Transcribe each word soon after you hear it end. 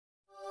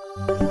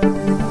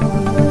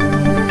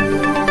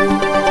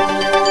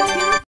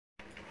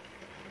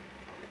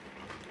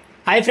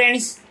Hi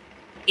friends,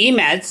 ई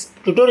maths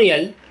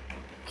tutorial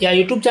या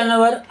YouTube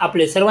चॅनलवर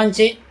आपले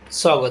सर्वांचे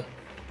स्वागत.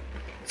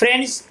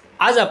 फ्रेंड्स,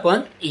 आज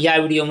आपण या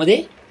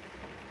व्हिडिओमध्ये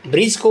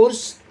bridge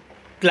course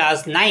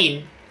class 9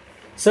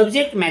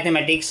 subject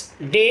mathematics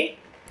day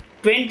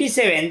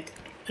 27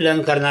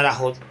 learn करणार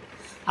आहोत.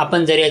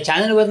 आपण जर या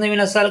चॅनलवर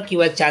नवीन असाल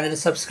किंवा चॅनल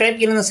सबस्क्राईब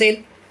केलं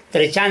नसेल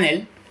तर चॅनल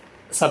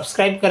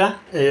सबस्क्राईब करा,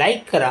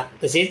 लाईक करा,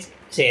 तसेच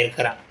शेअर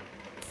करा.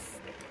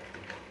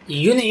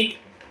 Unit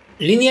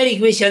linear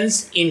equations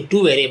in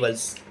two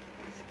variables.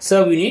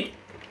 Subunit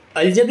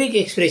algebraic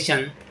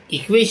expression,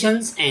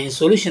 equations and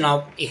solution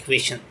of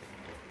equation.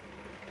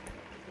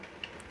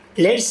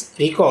 Let's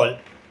recall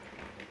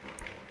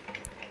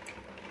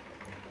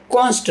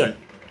constant.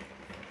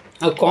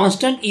 A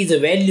constant is a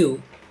value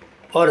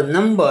or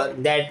number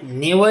that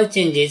never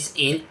changes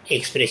in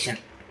expression.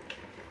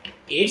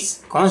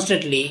 It's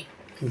constantly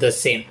the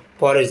same.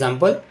 For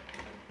example,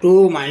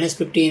 2 minus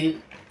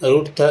 15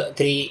 root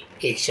 3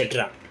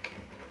 etc.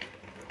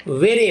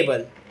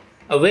 Variable.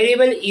 A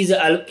variable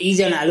is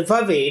an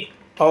alphabet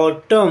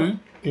or term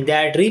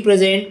that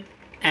represent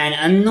an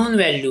unknown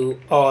value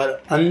or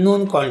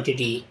unknown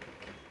quantity.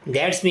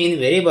 That means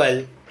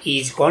variable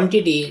is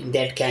quantity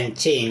that can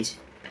change.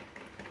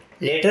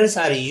 Letters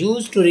are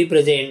used to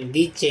represent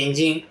the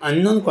changing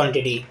unknown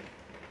quantity.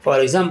 For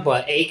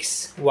example,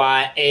 X,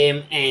 Y,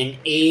 M, N,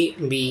 A,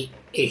 B,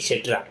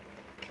 etc.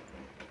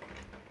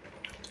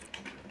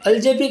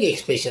 Algebraic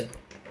expression.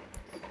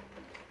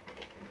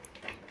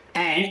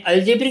 An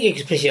algebraic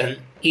expression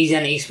is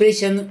an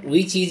expression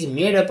which is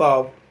made up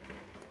of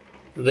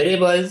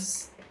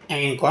variables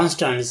and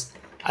constants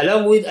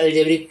along with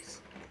algebraic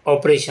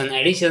operation,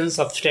 addition,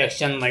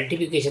 subtraction,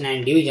 multiplication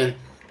and division.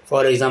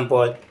 For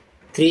example,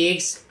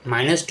 3x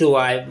minus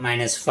 2y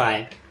minus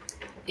 5,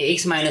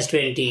 x minus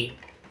 20,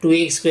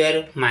 2x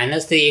square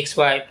minus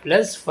 3xy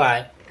plus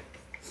 5.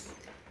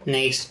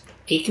 Next,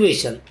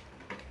 equation.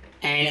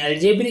 An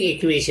algebraic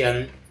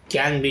equation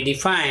can be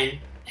defined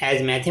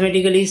as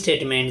mathematical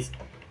statements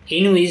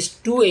in which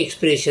two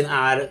expressions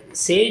are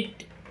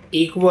set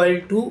equal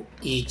to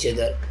each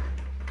other.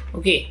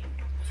 Okay,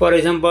 for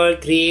example,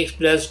 3x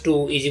plus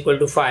 2 is equal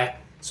to 5.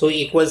 So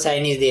equal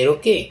sign is there.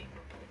 Okay,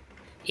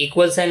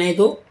 equal sign है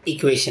तो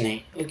equation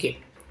है. Okay,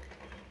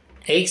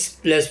 x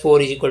plus 4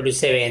 is equal to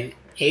 7.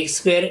 X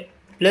square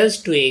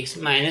plus 2x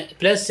minus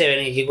plus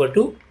 7 is equal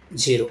to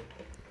 0.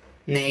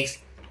 Next,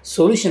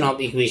 solution of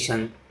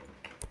equation.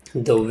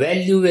 The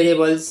value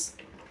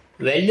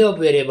of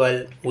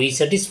variable we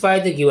satisfy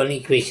the given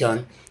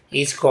equation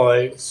is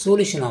called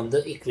solution of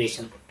the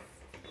equation.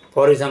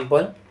 For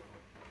example,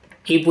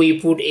 if we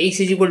put x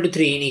is equal to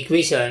 3 in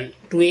equation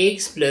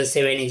 2x plus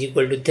 7 is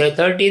equal to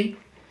 13,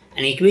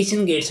 an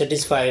equation gets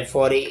satisfied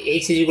for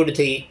x is equal to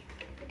 3.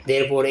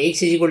 Therefore,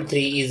 x is equal to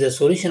 3 is the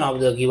solution of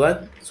the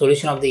given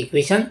solution of the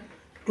equation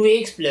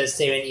 2x plus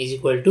 7 is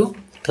equal to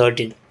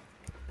 13.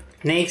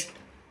 Next,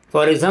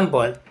 for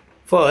example,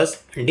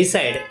 first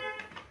decide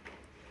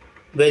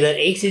whether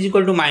x is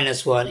equal to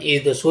minus 1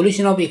 is the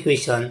solution of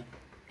equation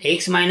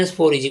x minus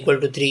 4 is equal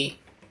to 3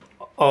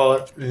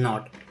 or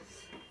not.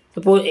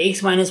 Suppose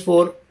x minus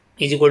 4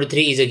 is equal to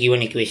 3 is a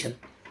given equation.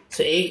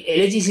 So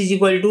LHS is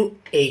equal to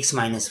x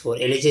minus 4.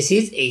 LHS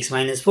is x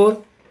minus 4.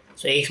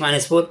 So x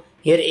minus 4.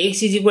 Here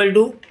x is equal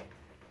to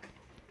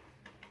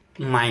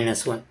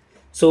minus 1.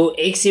 So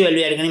x ची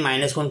value या ठिकाणी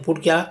minus 1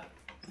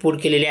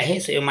 put केलेली आहे.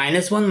 So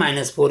minus 1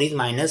 minus 4 is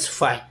minus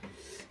 5.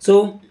 So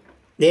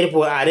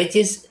therefore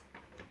RHS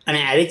and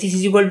RHS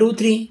is equal to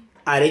 3.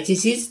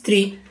 RHS is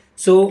 3.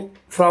 So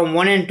from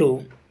 1 and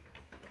 2,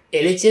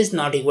 LHS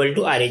not equal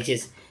to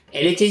RHS.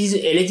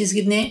 LHS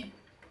कितने?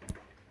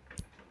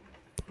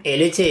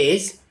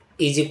 LHS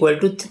is equal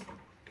to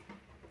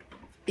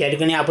या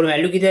ठिकाणी आपण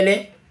value किती आले?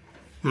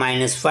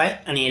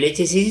 -5 आणि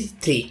LHS is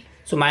 3.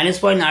 So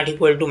 -5 not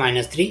equal to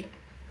 -3.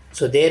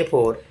 So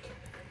therefore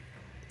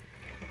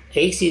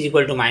x is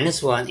equal to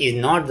 -1 is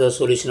not the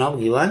solution of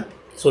given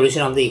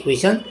solution of the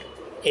equation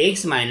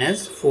x minus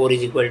 4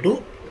 is equal to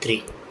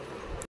 3.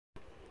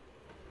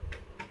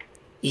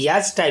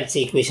 याच टाईपचे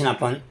equation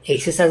आपण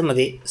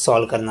एक्सरसाइजमध्ये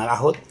solve करणार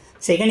आहोत.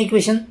 Second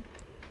equation,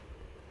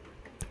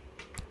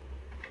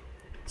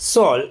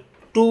 solve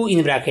 2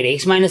 in bracket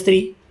x minus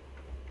 3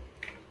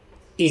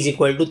 is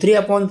equal to 3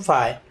 upon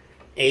 5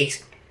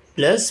 x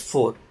plus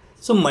 4.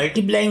 So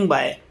multiplying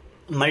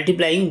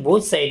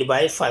both side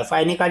by 5.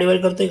 5 ने का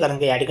divide करतोय कारण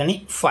की या ठिकाणी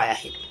 5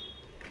 आहे.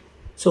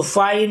 So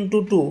 5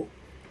 into 2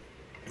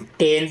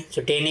 10.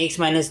 So 10x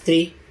minus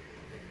 3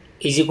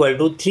 is equal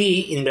to 3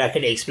 in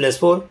bracket x plus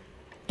 4.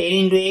 10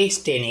 into x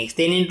 10x.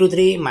 10 into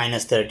 3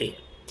 minus 30.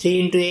 3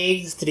 into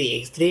x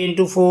 3x. 3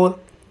 into 4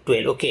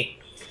 12. Okay.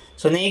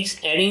 So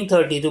next adding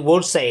 30 to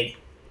both side.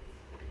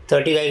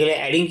 30 काय केले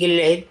adding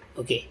केलेले आहेत.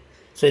 Okay.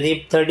 So the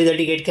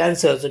 30 get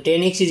cancelled. So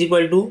 10x is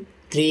equal to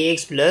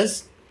 3x plus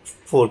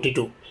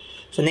 42.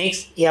 So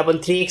next हे आपण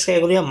 3x काय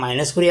करूया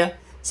minus करूया.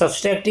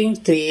 Subtracting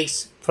 3x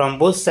from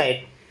both side.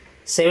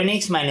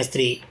 7x minus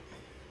 3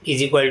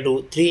 is equal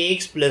to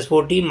 3x plus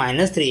 40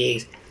 minus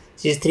 3x.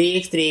 This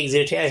is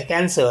 3x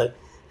cancel,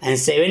 and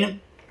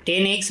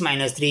 10x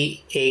minus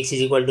 3x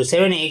is equal to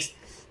 7x.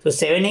 So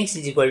 7x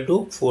is equal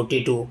to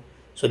 42.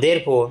 So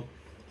therefore,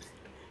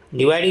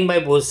 dividing by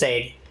both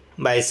sides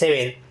by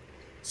 7,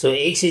 so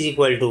x is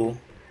equal to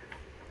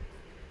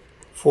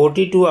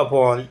 42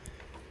 upon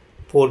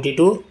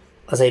 42,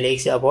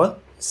 x upon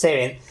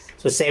 7.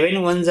 So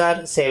 7 ones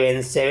are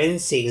 7, 7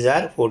 6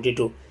 are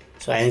 42.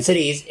 So answer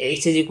is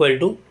x is equal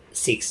to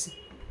 6.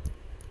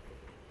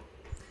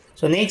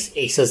 So next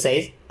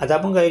exercise. आता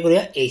आपण काय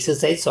करूया,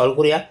 exercise solve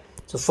करूया.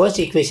 So first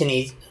question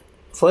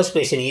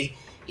is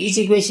each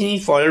equation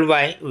is followed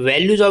by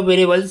values of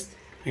variables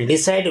and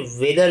decide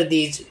whether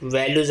these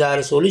values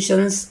are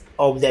solutions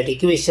of that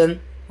equation.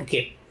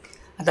 Okay.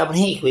 आता आपण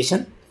हे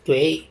equation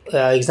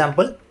किंवा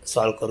example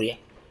solve करूया.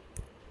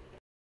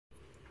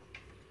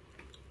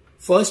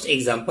 First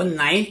example,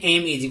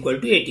 9m is equal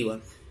to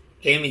 81.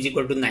 M is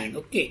equal to 9.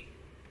 Okay.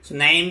 So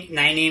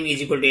 9m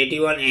is equal to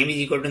 81. M is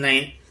equal to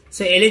 9.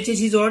 So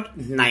LHS is what?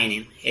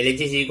 9m.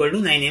 LHS is equal to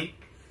 9m.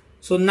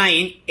 So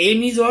 9,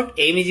 M is what?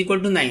 M is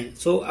equal to 9.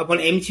 So आपण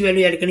M ची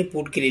value या ठिकाणी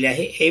put केलेली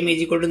आहे. M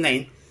is equal to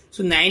 9.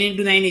 So 9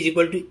 into 9 is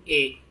equal to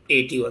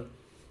 81.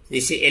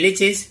 This is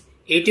LHS.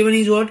 81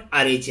 is what?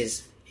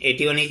 RHS.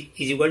 81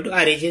 is equal to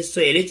RHS.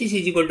 So LHS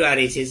is equal to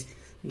RHS.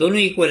 दोनों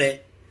equal है.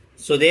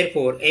 So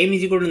therefore, M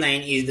is equal to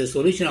 9 is the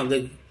solution of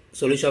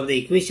the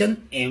equation.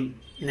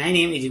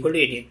 9m is equal to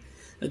 18.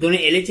 दोन्ही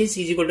LHS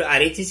is equal to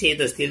RHS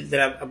येत असतील तर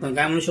आपण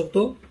काय म्हणू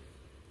शकतो?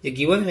 The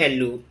given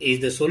value is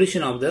the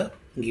solution of the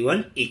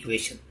given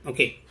equation.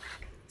 Okay.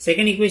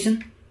 Second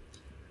equation,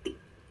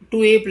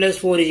 2a plus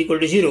 4 is equal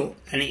to 0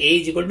 and a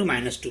is equal to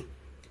minus 2.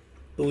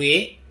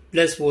 2a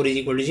plus 4 is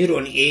equal to 0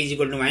 and a is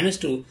equal to minus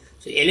 2.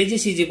 So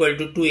LHS is equal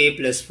to 2a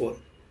plus 4.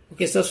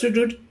 Okay,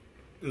 substitute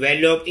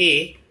value of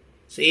a.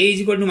 So a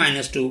is equal to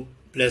minus 2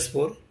 plus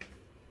 4.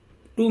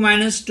 2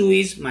 minus 2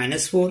 is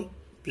minus 4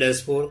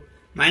 plus 4.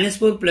 Minus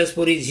 4 plus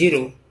 4 is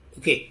 0.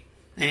 Okay.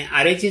 And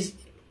RHS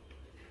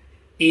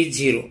is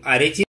 0.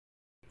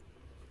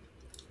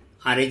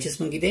 RHS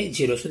पण किती आहे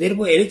 0. So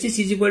therefore LHS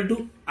is equal to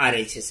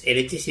RHS.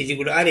 LHS is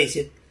equal to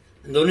RHS.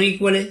 दोनों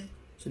equal है.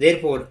 So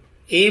therefore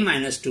a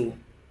minus 2,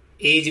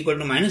 a is equal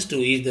to minus 2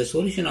 is the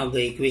solution of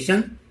the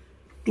equation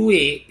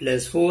 2a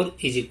plus 4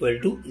 is equal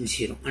to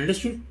 0.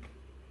 Understood?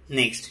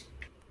 Next.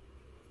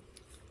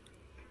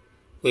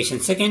 Question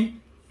second.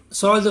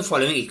 Solve the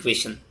following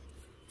equation.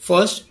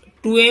 First,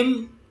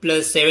 2m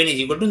plus 7 is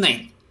equal to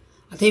 9.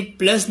 आता हे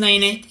plus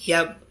 9 आहे,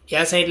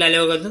 या साईडला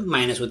आल्यावर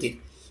minus होतील.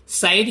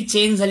 Side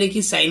change झाले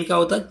की sign का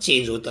होतात?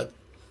 चेंज होतात.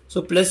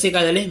 सो प्लस से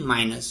काय झाले?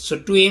 Minus. So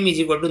 2m is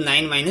equal to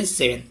 9 minus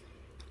 7.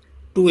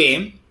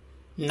 2m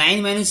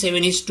 9 minus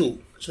 7 is 2.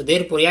 So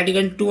therefore या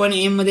ठिकाणी 2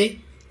 आणि m मध्ये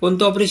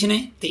कोणतं ऑपरेशन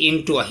आहे? ते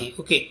इनटू आहे.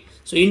 ओके.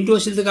 सो इनटू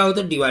असेल तर काय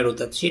होतं? डिवाइड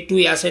होतात. हे 2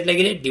 या साईडला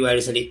गेले, डिवाइड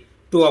झाले.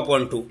 2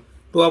 upon 2.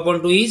 2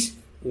 upon 2 is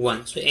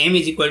 1. So m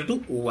is equal to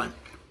 1.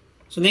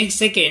 So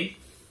next second,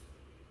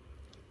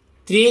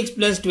 3x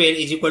plus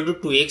 12 is equal to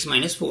 2x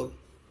minus 4.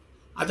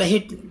 आता हे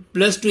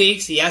प्लस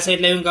 2x या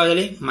साईडला येऊन काय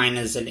झाले?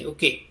 मायनस झाले.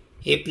 ओके.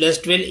 हे प्लस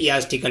 12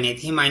 याच ठिकाणी आहेत.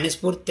 हे मायनस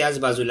 4 त्याच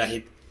बाजूला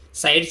आहेत.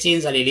 साईड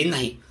चेंज झालेली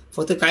नाही.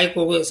 फक्त काय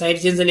साईड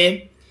चेंज झाले?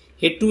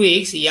 हे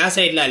 2x या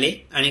साईडला आले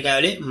आणि काय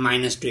आले?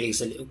 मायनस 2x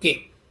झाले. Okay.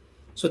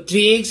 So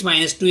 3x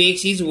minus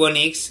 2x is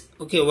 1x.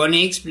 Okay.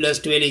 1x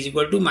plus 12 is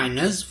equal to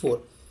minus 4.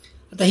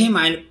 आता हे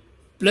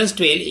प्लस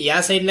 12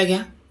 या साईडला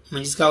घ्या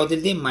म्हणजेच काय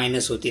होतील? ते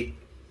मायनस होतील.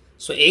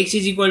 सो x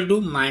is equal to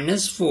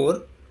minus 4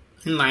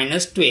 and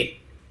minus 12.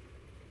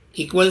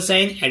 Equal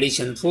sign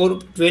addition.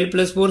 12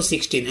 plus 4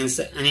 16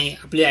 आणि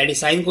आपली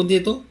साइन कोणती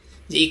देतो?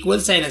 जे इक्वल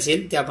साइन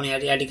असेल ते आपण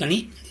या ठिकाणी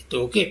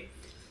देतो. Okay.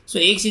 So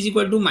x is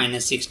equal to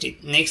minus 16.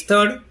 Next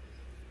third,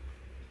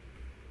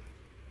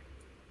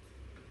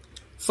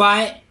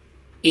 5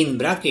 in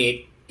bracket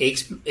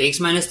x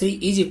minus 3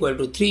 is equal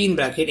to 3 in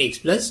bracket x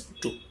plus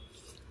 2.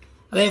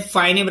 आता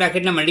 5 ने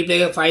ब्रॅकेटला मल्टिप्लाय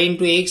करा. 5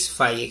 into x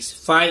 5x.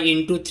 5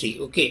 into 3.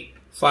 Okay.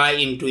 5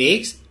 into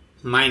x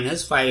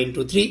minus 5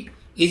 into 3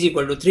 is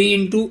equal to 3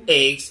 into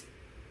x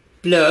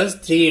plus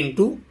 3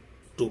 into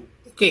 2.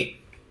 Okay.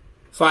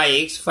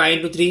 5x, 5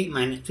 into 3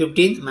 minus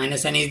 15,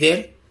 minus sign is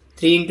there.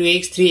 3 into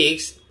x,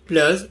 3x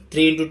plus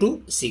 3 into 2,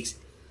 6.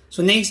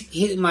 So next,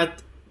 here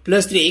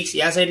plus 3x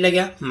या साइडला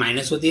घ्या,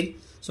 minus होतील.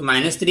 So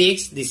minus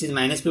 3x, this is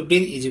minus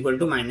 15 is equal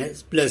to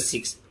minus plus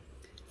 6.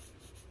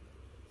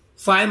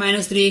 5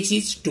 minus 3x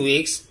is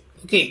 2x.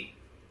 Okay.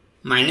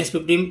 Minus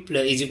 15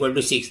 is equal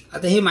to 6.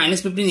 आता हे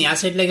minus 15 या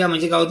साइडला घ्या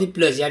म्हणजे काय होतील?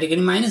 प्लस. या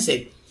ठिकाणी मायनस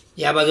आहेत.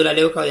 या बाजूला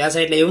आले या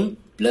साइडला येऊन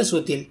प्लस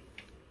होतील.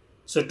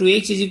 सो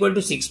 2x is equal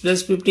to 6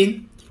 plus 15.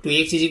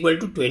 2x is equal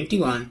to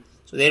 21.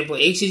 So therefore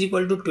x is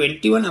equal to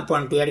 21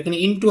 upon 2. या ठिकाणी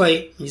इंटू आहे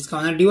म्हणजेच काय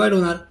होणार? डिवाइड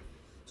होणार.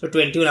 सो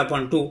 21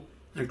 upon 2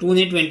 आणि 2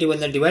 ने 21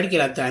 ला डिवाइड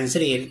केला तर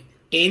आन्सर येईल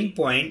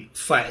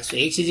 10.5. सो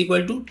x is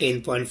equal to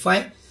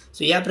 10.5.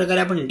 सो या प्रकारे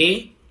आपण डे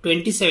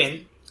 27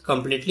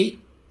 कम्प्लिटली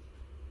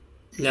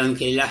लर्न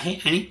केलेला आहे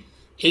आणि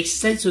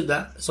एक्सरसाइज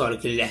सुद्धा सॉल्व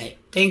केलेली आहे.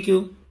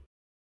 थँक्यू.